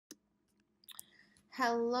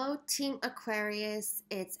Hello, Team Aquarius.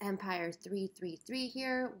 It's Empire 333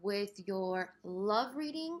 here with your love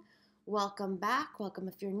reading. Welcome back. Welcome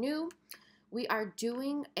if you're new. We are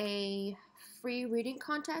doing a free reading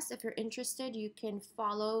contest. If you're interested, you can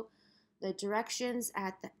follow the directions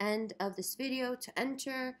at the end of this video to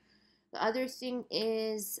enter. The other thing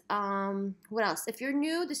is, what else? If you're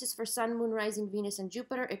new, this is for Sun, Moon, Rising, Venus, and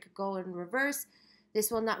Jupiter. It could go in reverse.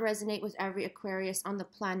 This will not resonate with every Aquarius on the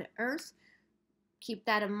planet Earth. Keep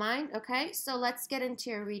that in mind, okay? So let's get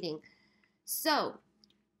into your reading. So,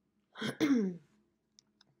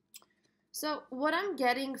 what I'm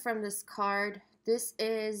getting from this card, this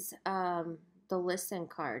is the Listen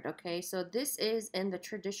card, okay? So this is in the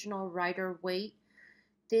traditional Rider-Waite.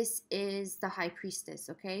 This is the High Priestess,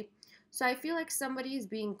 okay? So I feel like somebody is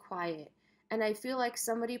being quiet, and I feel like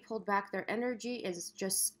somebody pulled back their energy, is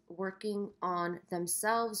just working on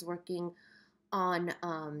themselves, working on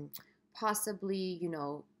possibly,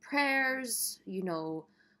 prayers,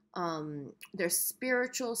 their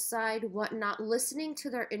spiritual side, whatnot, listening to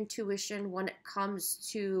their intuition when it comes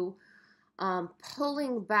to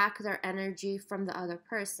pulling back their energy from the other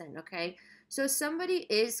person, okay? So somebody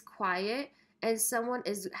is quiet and someone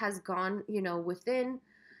has gone, within,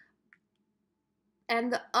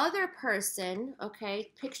 and the other person,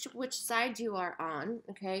 okay, picture which side you are on,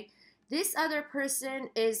 okay? This other person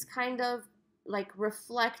is kind of like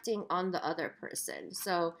reflecting on the other person.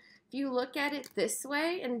 So if you look at it this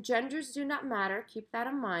way, and genders do not matter, keep that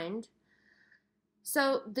in mind.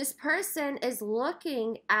 So this person is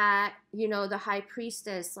looking at, the High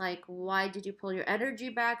Priestess, like, why did you pull your energy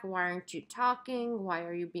back? Why aren't you talking? Why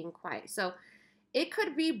are you being quiet? So it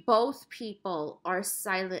could be both people are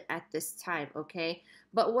silent at this time, okay?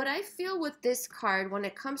 But what I feel with this card, when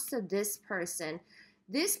it comes to this person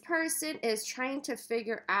is trying to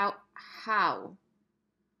figure out how,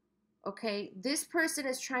 okay? This person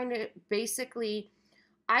is trying to basically,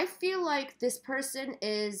 I feel like this person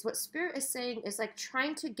is, what Spirit is saying is like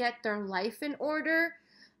trying to get their life in order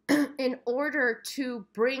in order to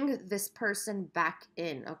bring this person back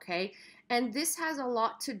in, okay? And this has a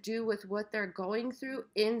lot to do with what they're going through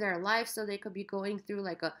in their life. So they could be going through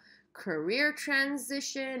like a career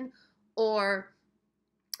transition or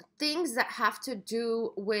things that have to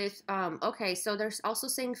do with, okay, so there's also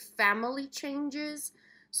saying family changes.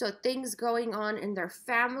 So things going on in their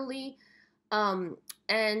family.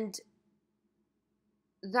 And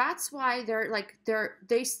that's why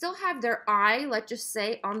they still have their eye, let's just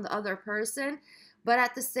say, on the other person. But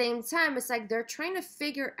at the same time, it's like they're trying to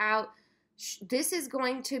figure out, this is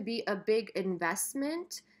going to be a big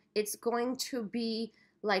investment. It's going to be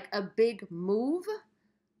like a big move.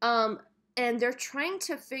 And they're trying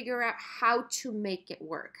to figure out how to make it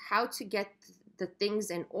work, how to get the things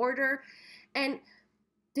in order. And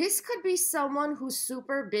this could be someone who's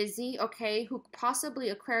super busy, okay, who possibly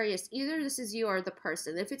Aquarius, either this is you or the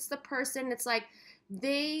person. If it's the person, it's like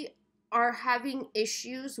they are having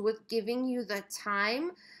issues with giving you the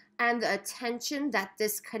time and the attention that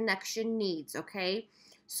this connection needs, okay?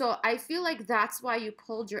 So I feel like that's why you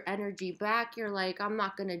pulled your energy back. You're like, I'm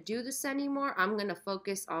not going to do this anymore. I'm going to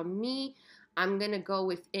focus on me. I'm going to go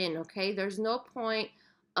within, okay? There's no point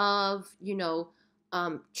of,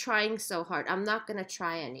 trying so hard. I'm not going to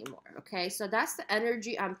try anymore, okay? So that's the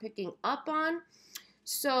energy I'm picking up on.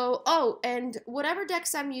 So, and whatever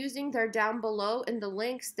decks I'm using, they're down below in the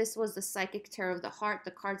links. This was the Psychic Tarot of the Heart,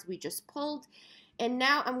 the cards we just pulled. And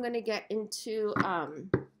now I'm going to get into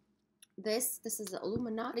this is the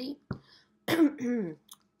Illuminati. Okay,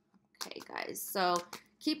 guys, so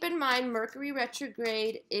keep in mind Mercury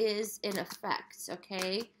retrograde is in effect,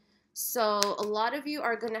 okay? So a lot of you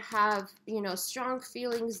are going to have, strong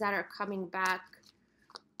feelings that are coming back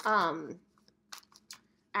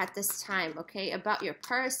at this time, okay? About your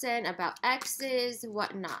person, about exes,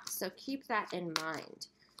 whatnot. So keep that in mind.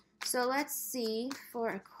 So let's see for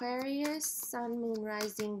Aquarius, Sun, Moon,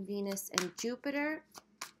 Rising, Venus, and Jupiter.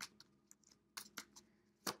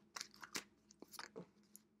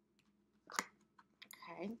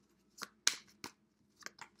 Okay.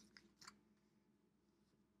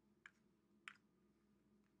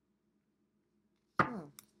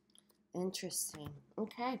 Interesting.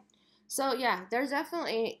 Okay. So yeah, there's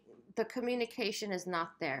definitely, the communication is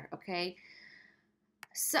not there, okay?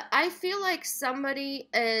 So I feel like somebody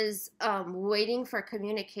is waiting for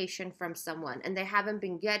communication from someone and they haven't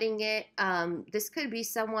been getting it. This could be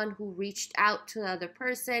someone who reached out to the other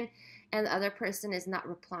person and the other person is not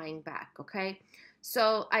replying back, okay?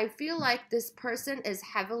 So I feel like this person is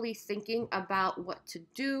heavily thinking about what to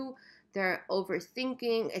do. They're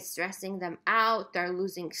overthinking, it's stressing them out, they're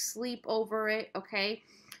losing sleep over it, okay?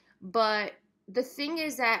 But the thing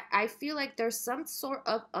is that I feel like there's some sort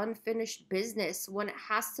of unfinished business when it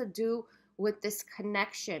has to do with this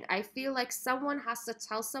connection. I feel like someone has to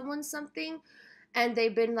tell someone something and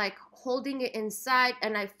they've been like holding it inside,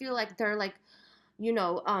 and I feel like they're like,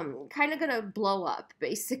 kind of gonna blow up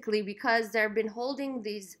basically, because they've been holding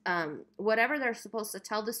these whatever they're supposed to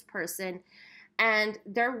tell this person, and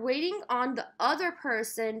they're waiting on the other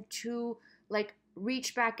person to like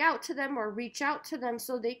reach back out to them or reach out to them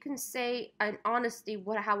so they can say in honesty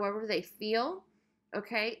however they feel.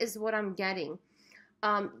 Okay, is what I'm getting.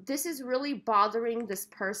 This is really bothering this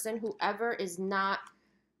person, whoever is not,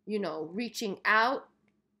 reaching out.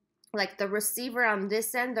 Like the receiver on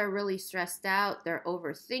this end, they're really stressed out, they're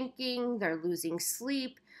overthinking, they're losing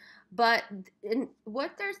sleep. But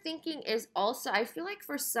what they're thinking is also, I feel like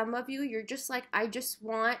for some of you, you're just like, I just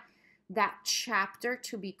want that chapter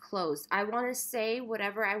to be closed. I want to say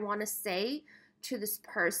whatever I want to say to this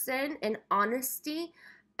person in honesty.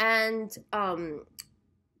 And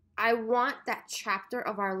I want that chapter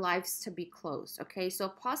of our lives to be closed. Okay, so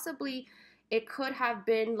possibly it could have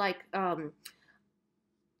been like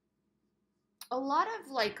a lot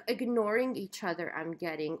of like ignoring each other, I'm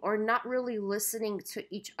getting, or not really listening to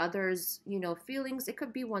each other's, feelings. It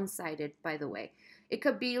could be one-sided, by the way. It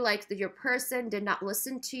could be like your person did not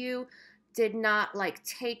listen to you, did not like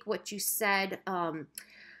take what you said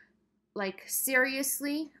like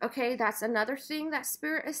seriously. Okay, that's another thing that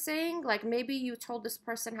spirit is saying. Like maybe you told this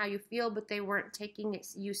person how you feel, but they weren't taking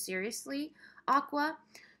you seriously, Aqua.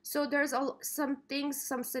 So there's some things,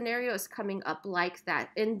 some scenarios coming up like that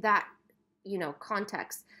in that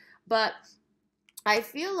context. But I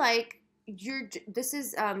feel like this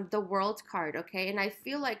is the World card, okay? And I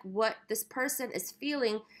feel like what this person is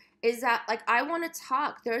feeling is that like, I want to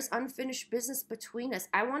talk, there's unfinished business between us,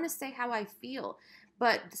 I want to say how I feel,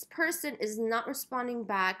 but this person is not responding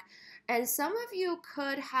back. And some of you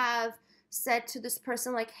could have said to this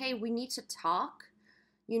person like, hey, we need to talk,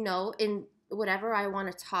 in whatever, I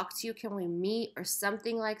want to talk to you, can we meet, or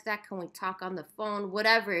something like that, can we talk on the phone,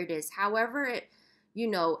 whatever it is, however it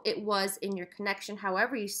it was in your connection,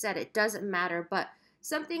 however you said it, doesn't matter. But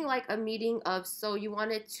something like a meeting of, so you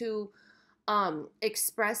wanted to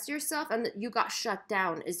express yourself and you got shut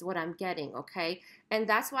down is what I'm getting. Okay, and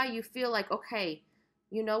that's why you feel like, okay,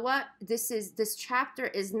 you know what, this chapter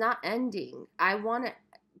is not ending, I want to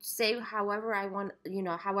say however I want,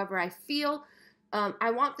 however I feel.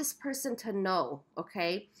 I want this person to know,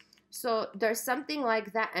 okay? So there's something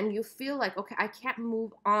like that, and you feel like, okay, I can't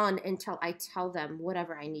move on until I tell them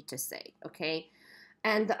whatever I need to say, okay?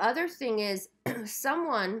 And the other thing is,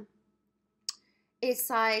 someone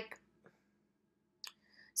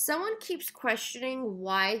keeps questioning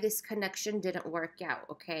why this connection didn't work out,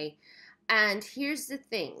 okay? And here's the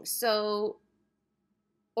thing, so,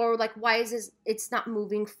 or like, why is it's not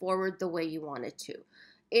moving forward the way you want it to?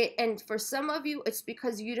 And for some of you, it's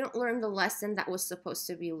because you didn't learn the lesson that was supposed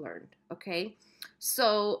to be learned, okay?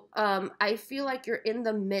 So I feel like you're in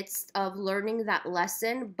the midst of learning that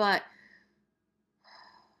lesson, but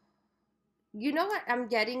you know what I'm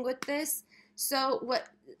getting with this? So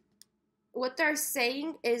what they're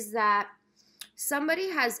saying is that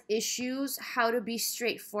somebody has issues how to be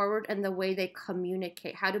straightforward in the way they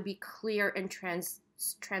communicate, how to be clear and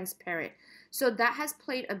transparent. So that has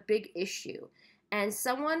played a big issue. And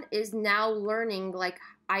someone is now learning, like,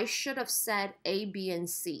 I should have said A, B, and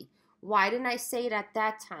C. Why didn't I say it at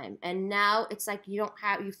that time? And now it's like you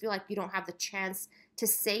feel like you don't have the chance to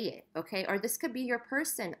say it, okay? Or this could be your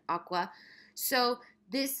person, Aqua. So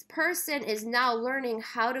this person is now learning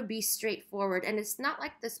how to be straightforward. And it's not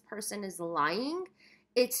like this person is lying.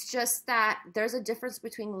 It's just that there's a difference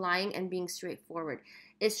between lying and being straightforward.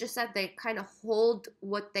 It's just that they kind of hold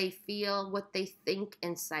what they feel, what they think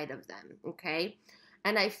inside of them, okay?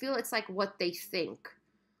 And I feel it's like what they think.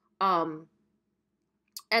 And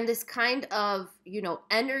this kind of,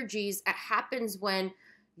 energies, it happens when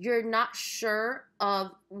you're not sure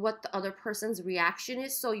of what the other person's reaction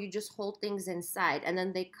is, so you just hold things inside. And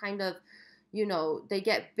then they kind of, they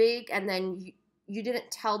get big, and then you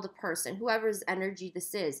didn't tell the person, whoever's energy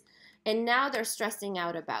this is. And now they're stressing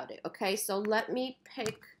out about it, okay? So let me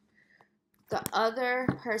pick the other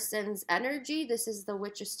person's energy. This is the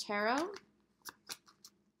Witch's Tarot.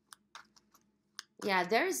 Yeah,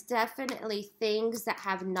 there's definitely things that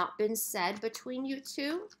have not been said between you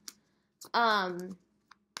two. Okay,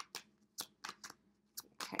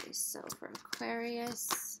 so for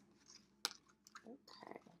Aquarius.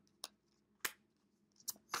 Okay.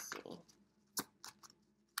 Let's see.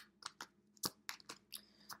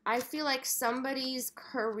 I feel like somebody's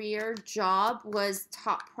career job was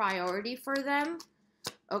top priority for them.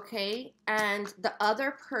 okay? And the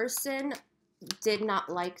other person did not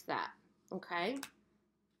like that, okay?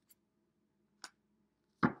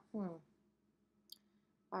 All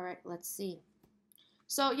right, let's see.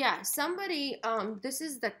 So yeah, somebody, this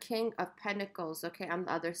is the King of Pentacles, okay, on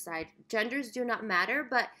the other side. Genders do not matter,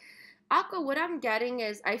 but Aqua, what I'm getting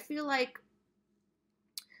is I feel like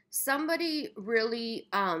somebody really,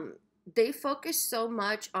 they focus so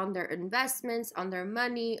much on their investments, on their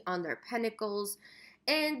money, on their pentacles.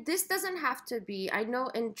 And this doesn't have to be, I know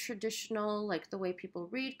in traditional, like the way people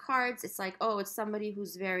read cards, it's like, oh, it's somebody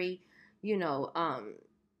who's very, you know,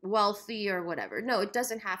 wealthy or whatever. No, it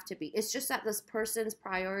doesn't have to be. It's just that this person's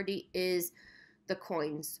priority is the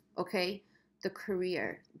coins, okay? The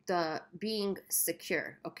career, the being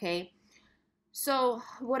secure, okay? So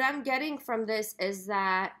what I'm getting from this is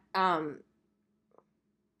that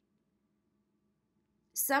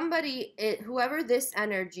somebody, whoever this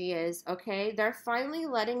energy is, okay, they're finally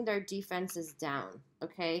letting their defenses down,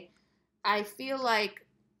 okay? I feel like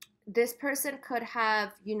this person could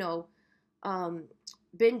have, you know,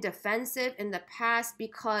 been defensive in the past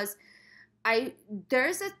because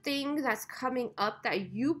there's a thing that's coming up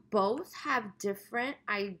that you both have different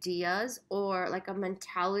ideas or like a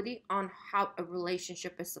mentality on how a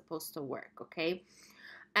relationship is supposed to work, okay?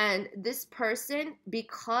 And this person,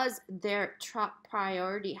 because their top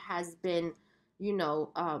priority has been, you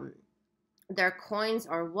know, their coins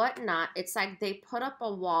or whatnot, it's like they put up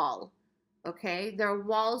a wall, okay? Their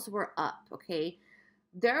walls were up, okay?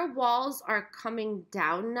 Their walls are coming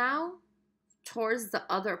down now towards the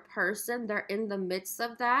other person. They're in the midst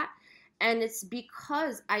of that. And it's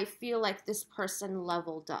because I feel like this person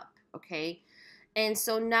leveled up, okay? And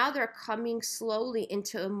so now they're coming slowly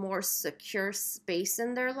into a more secure space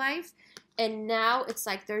in their life. And now it's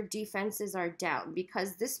like their defenses are down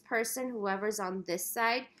because this person, whoever's on this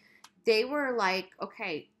side, they were like,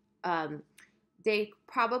 okay, they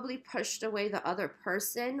probably pushed away the other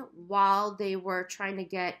person while they were trying to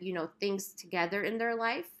get, you know, things together in their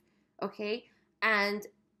life, okay?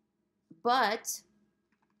 But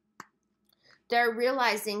they're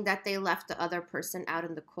realizing that they left the other person out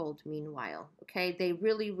in the cold meanwhile, okay? They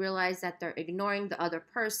really realize that they're ignoring the other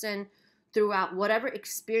person throughout whatever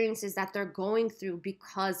experiences that they're going through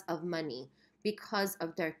because of money, because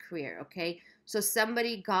of their career, okay? So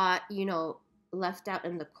somebody got, you know, left out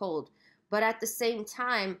in the cold. But at the same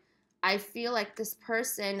time, I feel like this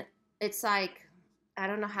person, it's like, I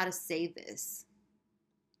don't know how to say this.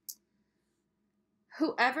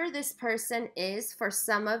 Whoever this person is, for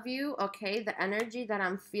some of you, okay, the energy that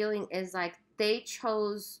I'm feeling is like they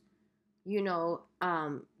chose, you know,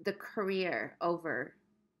 the career over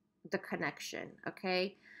the connection,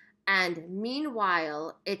 okay? And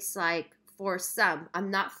meanwhile, it's like for some, I'm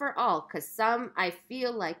not for all, because some, I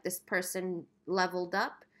feel like this person leveled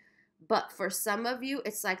up. But for some of you,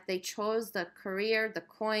 it's like they chose the career, the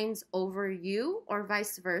coins over you, or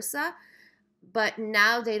vice versa. But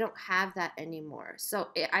now they don't have that anymore. So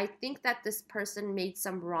I think that this person made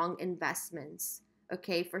some wrong investments,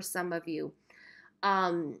 okay, for some of you.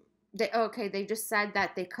 They just said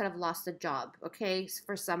that they could have lost a job, okay,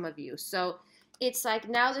 for some of you. So it's like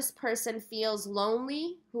now this person feels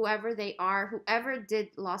lonely, whoever they are, whoever did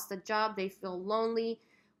lost a job, they feel lonely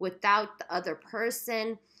without the other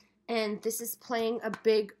person. And this is playing a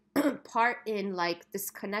big part in like this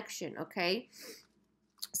connection, okay?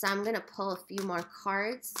 So I'm going to pull a few more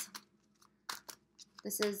cards.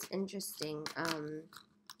 This is interesting.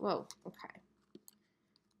 Whoa, okay.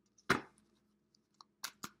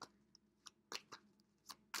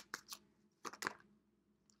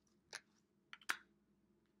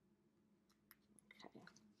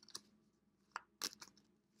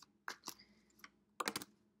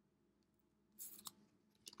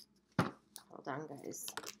 Hold on, guys.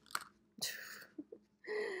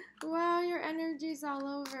 Wow, your energy's all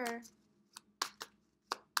over.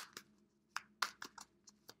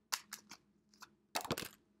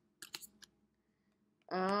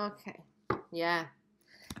 Okay. Yeah.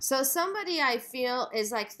 So somebody I feel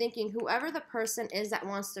is like thinking whoever the person is that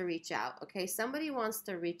wants to reach out, okay? Somebody wants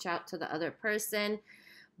to reach out to the other person,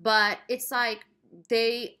 but it's like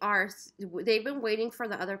they've been waiting for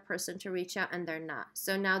the other person to reach out and they're not.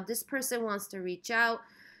 So now this person wants to reach out,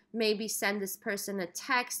 maybe send this person a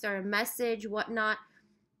text or a message, whatnot,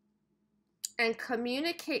 and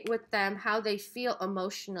communicate with them how they feel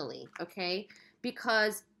emotionally, okay?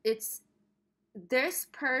 Because this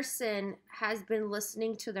person has been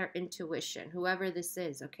listening to their intuition, whoever this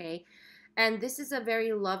is, okay? And this is a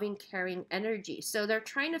very loving, caring energy. So they're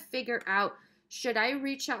trying to figure out, should I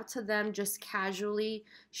reach out to them just casually?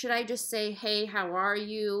 Should I just say, hey, how are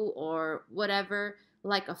you? Or whatever.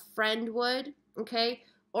 like a friend would, okay?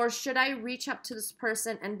 Or should I reach up to this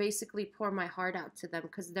person and basically pour my heart out to them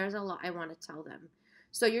because there's a lot I want to tell them.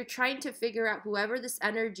 So you're trying to figure out, whoever this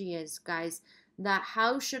energy is, guys, that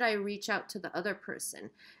how should I reach out to the other person?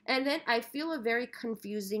 And then I feel a very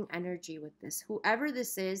confusing energy with this. Whoever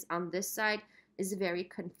this is on this side is very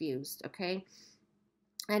confused, okay?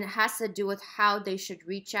 And it has to do with how they should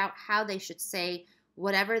reach out, how they should say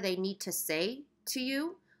whatever they need to say to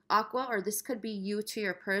you, Aqua, or this could be you to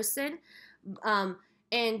your person.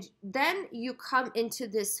 And then you come into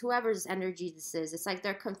this, whoever's energy this is, it's like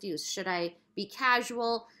they're confused. Should I be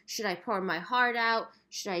casual? Should I pour my heart out?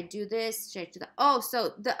 Should I do this? Should I do that? Oh,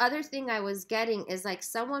 so the other thing I was getting is like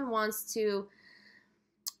someone wants to,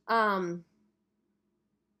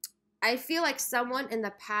 I feel like someone in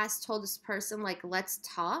the past told this person, like, let's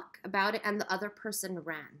talk about it, and the other person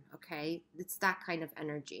ran, okay? It's that kind of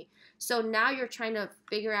energy. So now you're trying to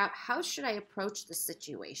figure out, how should I approach the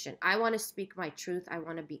situation? I want to speak my truth. I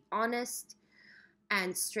want to be honest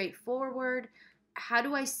and straightforward. How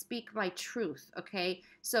do I speak my truth, okay?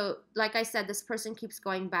 So like I said, this person keeps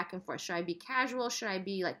going back and forth. Should I be casual? Should I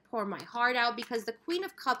be like pour my heart out? Because the Queen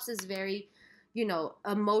of Cups is very, you know,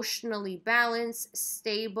 emotionally balanced,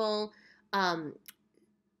 stable. The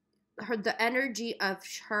energy of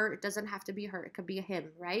her, it doesn't have to be her, it could be a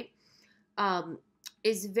him, right?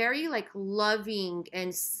 Is very like loving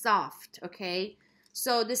and soft, okay?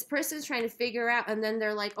 So this person's trying to figure out, and then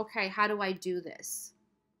they're like, okay, how do I do this?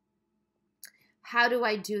 How do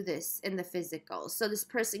I do this in the physical? So this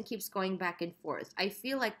person keeps going back and forth. I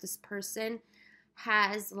feel like this person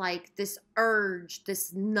has like this urge,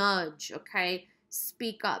 this nudge, okay?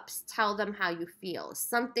 Speak up, tell them how you feel.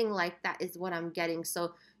 Something like that is what I'm getting.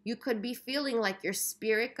 So you could be feeling like your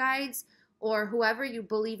spirit guides or whoever you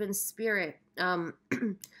believe in spirit,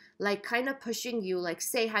 like kind of pushing you, like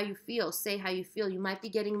say how you feel, say how you feel. You might be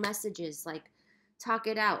getting messages like talk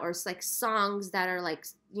it out, or it's like songs that are like,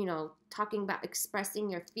 you know, talking about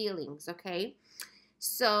expressing your feelings, okay?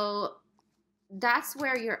 So that's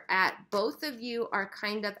where you're at. Both of you are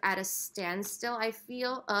kind of at a standstill, I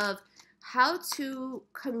feel, of how to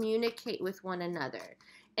communicate with one another.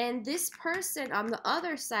 And this person on the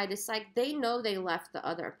other side, it's like they know they left the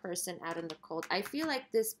other person out in the cold. I feel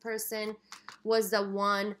like this person was the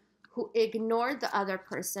one who ignored the other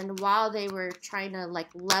person while they were trying to like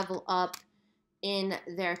level up in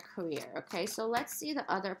their career. Okay, so let's see the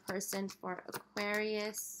other person for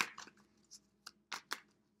Aquarius.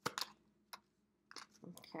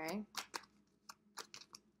 Okay.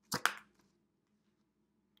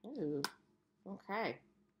 Ooh, okay.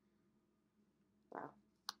 Wow.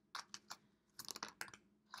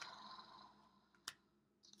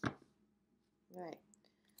 Right.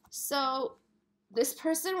 So this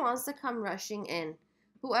person wants to come rushing in.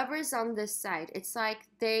 Whoever's on this side, it's like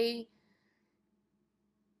they,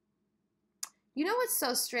 you know what's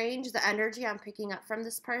so strange? The energy I'm picking up from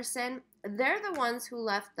this person, they're the ones who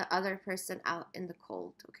left the other person out in the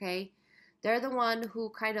cold, okay? They're the one who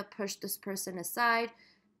kind of pushed this person aside,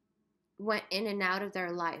 went in and out of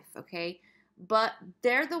their life, okay? But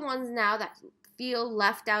they're the ones now that feel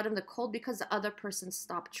left out in the cold because the other person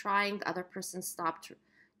stopped trying, the other person stopped,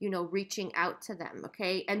 you know, reaching out to them,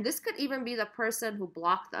 okay? And this could even be the person who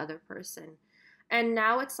blocked the other person. And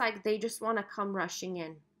now it's like they just want to come rushing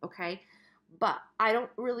in, okay? But I don't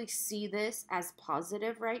really see this as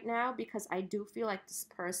positive right now because I do feel like this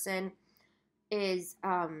person is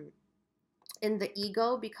in the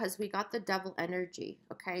ego because we got the devil energy,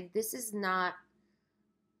 okay? This is not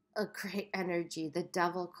a great energy. The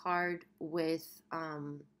devil card with the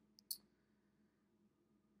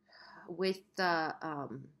what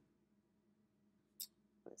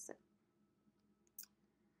is it?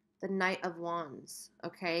 The Knight of Wands,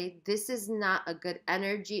 okay? This is not a good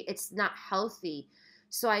energy. It's not healthy.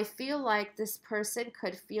 So I feel like this person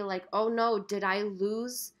could feel like, oh no, did I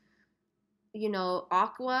lose, you know,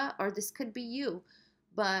 Aqua? Or this could be you.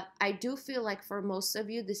 But I do feel like for most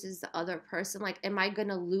of you, this is the other person. Like, am I going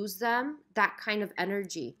to lose them? That kind of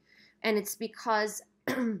energy. And it's because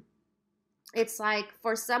it's like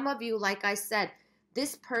for some of you, like I said,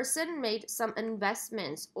 this person made some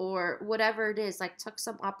investments or whatever it is, like took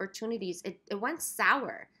some opportunities. It went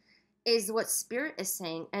sour is what Spirit is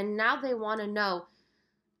saying. And now they want to know,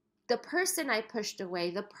 the person I pushed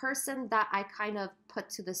away, the person that I kind of put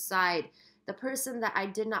to the side, the person that I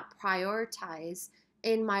did not prioritize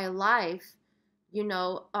in my life, you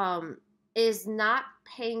know, is not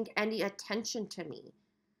paying any attention to me.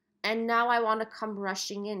 And now I want to come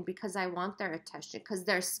rushing in because I want their attention because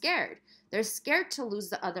they're scared. They're scared to lose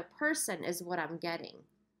the other person is what I'm getting,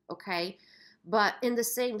 okay? But in the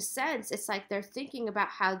same sense, it's like they're thinking about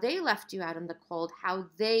how they left you out in the cold, how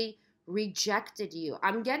they rejected you.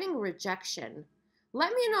 I'm getting rejection.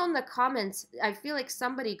 Let me know in the comments. I feel like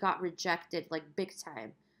somebody got rejected, like big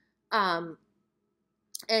time. Um,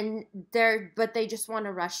 and but they just want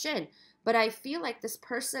to rush in. But I feel like this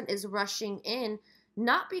person is rushing in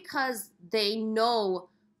not because they know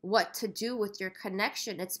what to do with your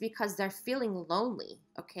connection. It's because they're feeling lonely,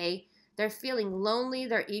 okay? They're feeling lonely.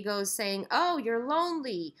 Their ego is saying, oh, you're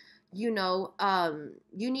lonely. You know,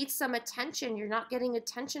 you need some attention. You're not getting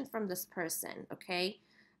attention from this person, okay?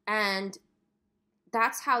 And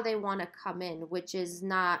that's how they want to come in, which is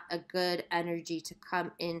not a good energy to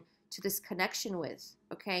come in to this connection with,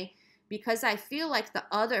 okay? Because I feel like the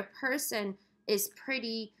other person is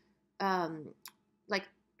pretty, like,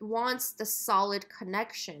 wants the solid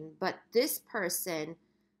connection, but this person,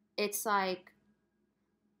 it's like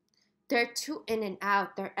they're too in and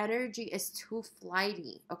out. Their energy is too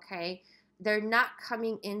flighty, okay? They're not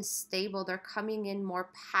coming in stable. They're coming in more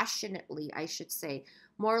passionately, I should say.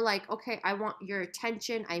 More like, okay, I want your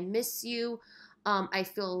attention. I miss you. I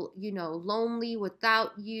feel, you know, lonely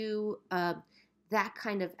without you. That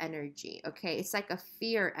kind of energy, okay? It's like a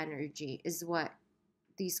fear energy is what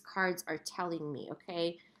these cards are telling me,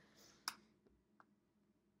 okay?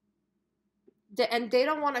 And they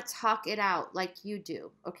don't want to talk it out like you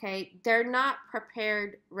do, okay? They're not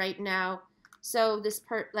prepared right now. So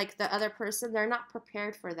like the other person, they're not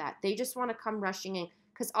prepared for that. They just want to come rushing in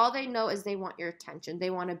because all they know is they want your attention.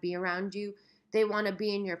 They want to be around you. They want to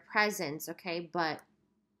be in your presence, okay? But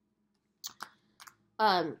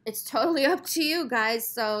it's totally up to you guys.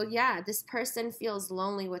 So yeah, this person feels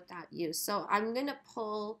lonely without you. So I'm going to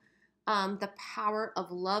pull the Power of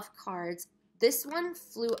Love cards. This one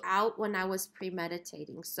flew out when I was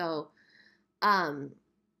premeditating. So I'm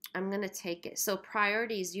going to take it. So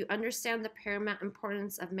priorities, you understand the paramount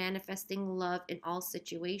importance of manifesting love in all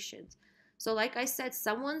situations. So like I said,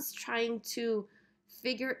 someone's trying to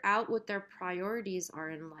figure out what their priorities are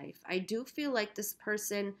in life. I do feel like this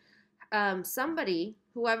person, somebody,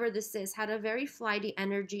 whoever this is, had a very flighty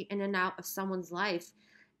energy in and out of someone's life.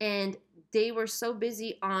 And they were so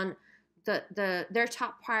busy on their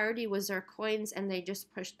top priority was their coins, and they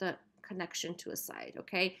just pushed the connection to a side,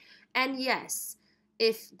 okay? And yes,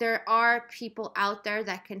 if there are people out there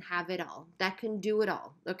that can have it all, that can do it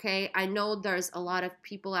all, okay? I know there's a lot of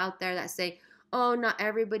people out there that say, oh, not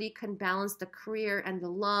everybody can balance the career and the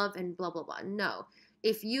love and blah, blah, blah. No.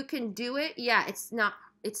 If you can do it, yeah, it's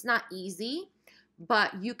not easy,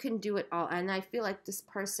 but you can do it all. And I feel like this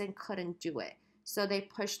person couldn't do it. So they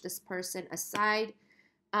pushed this person aside.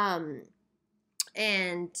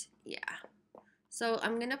 And yeah, so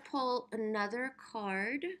I'm gonna pull another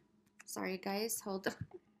card. Sorry guys, hold on.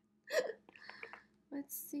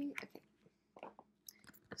 Let's see. Okay,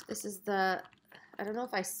 this is I don't know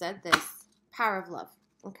if I said this, Power of Love.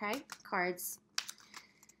 Okay, cards.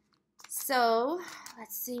 So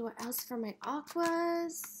let's see what else for my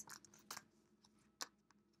aquas.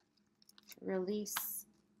 Release.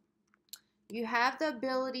 You have the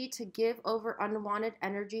ability to give over unwanted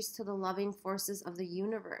energies to the loving forces of the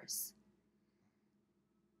universe.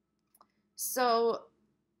 So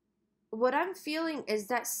what I'm feeling is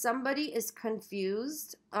that somebody is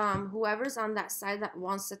confused. Whoever's on that side that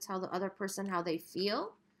wants to tell the other person how they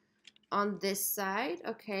feel on this side,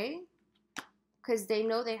 okay? Because they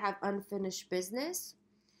know they have unfinished business.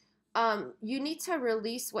 You need to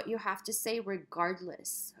release what you have to say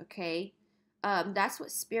regardless, okay? That's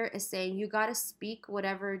what Spirit is saying. You got to speak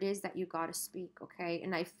whatever it is that you got to speak, okay?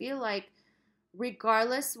 And I feel like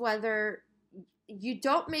regardless whether you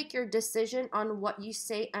don't make your decision on what you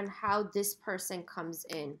say and how this person comes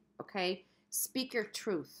in, okay? Speak your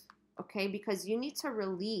truth, okay? Because you need to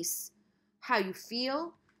release how you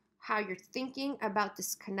feel, how you're thinking about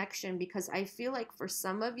this connection, because I feel like for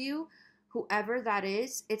some of you, whoever that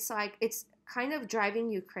is, it's like it's kind of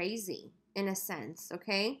driving you crazy in a sense,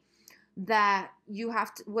 okay? That you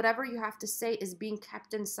have to, whatever you have to say is being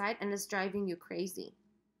kept inside and it's driving you crazy.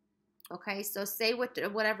 Okay, so say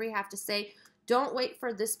whatever you have to say. Don't wait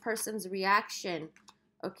for this person's reaction,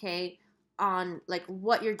 okay, on like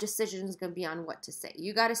what your decision is going to be on what to say.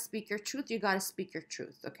 You got to speak your truth. You got to speak your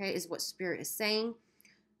truth, okay, is what Spirit is saying.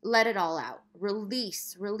 Let it all out.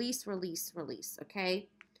 Release, release, release, release, okay?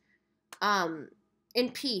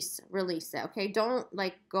 In peace, release it, okay? Don't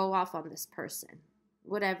like go off on this person.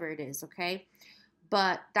 Whatever it is, okay?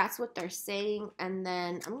 But that's what they're saying. And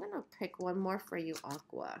then I'm going to pick one more for you,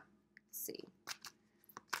 Aqua. Let's see.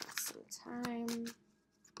 Some time.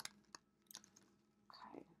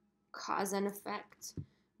 Okay. Cause and effect.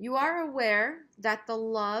 You are aware that the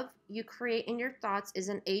love you create in your thoughts is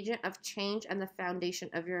an agent of change and the foundation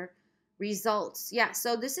of your results. Yeah,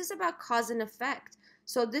 so this is about cause and effect.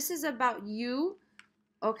 So this is about you,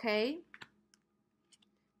 okay,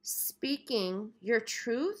 speaking your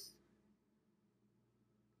truth,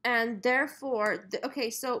 and therefore, okay,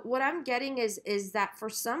 so what I'm getting is that for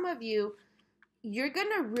some of you, you're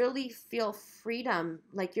gonna really feel freedom.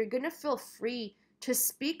 Like you're gonna feel free to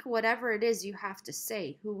speak whatever it is you have to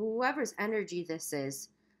say, whoever's energy this is.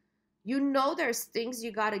 You know there's things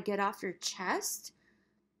you got to get off your chest,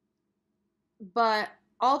 but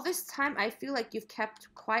all this time I feel like you've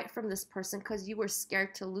kept quiet from this person because you were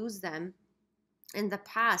scared to lose them in the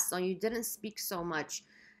past, so you didn't speak so much.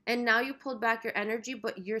 And now you pulled back your energy,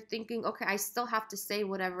 but you're thinking, okay, I still have to say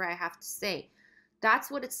whatever I have to say.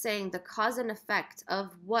 That's what it's saying, the cause and effect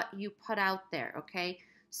of what you put out there, okay?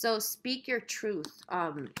 So speak your truth,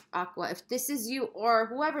 Aqua. If this is you or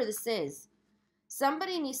whoever this is,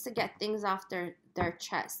 somebody needs to get things off their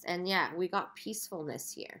chest. And yeah, we got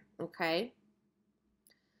peacefulness here, okay?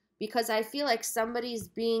 Because I feel like somebody's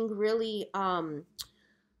being really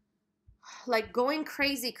like going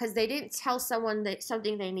crazy because they didn't tell someone that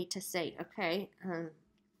something they need to say, okay?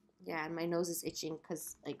 Yeah, and my nose is itching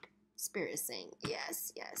because like spirit is saying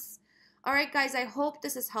yes, yes. All right, guys, I hope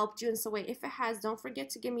this has helped you in some way. If it has, don't forget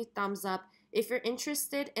to give me thumbs up. If you're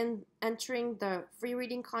interested in entering the free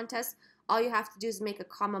reading contest, all you have to do is make a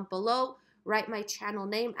comment below, write my channel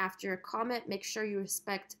name after your comment. Make sure you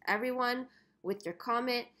respect everyone with your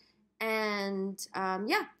comment. And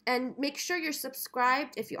yeah, and make sure you're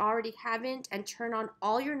subscribed if you already haven't, and turn on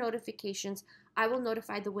all your notifications. I will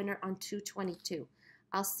notify the winner on 2/22.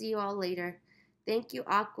 I'll see you all later. Thank you,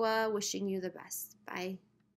 Aqua. Wishing you the best. Bye.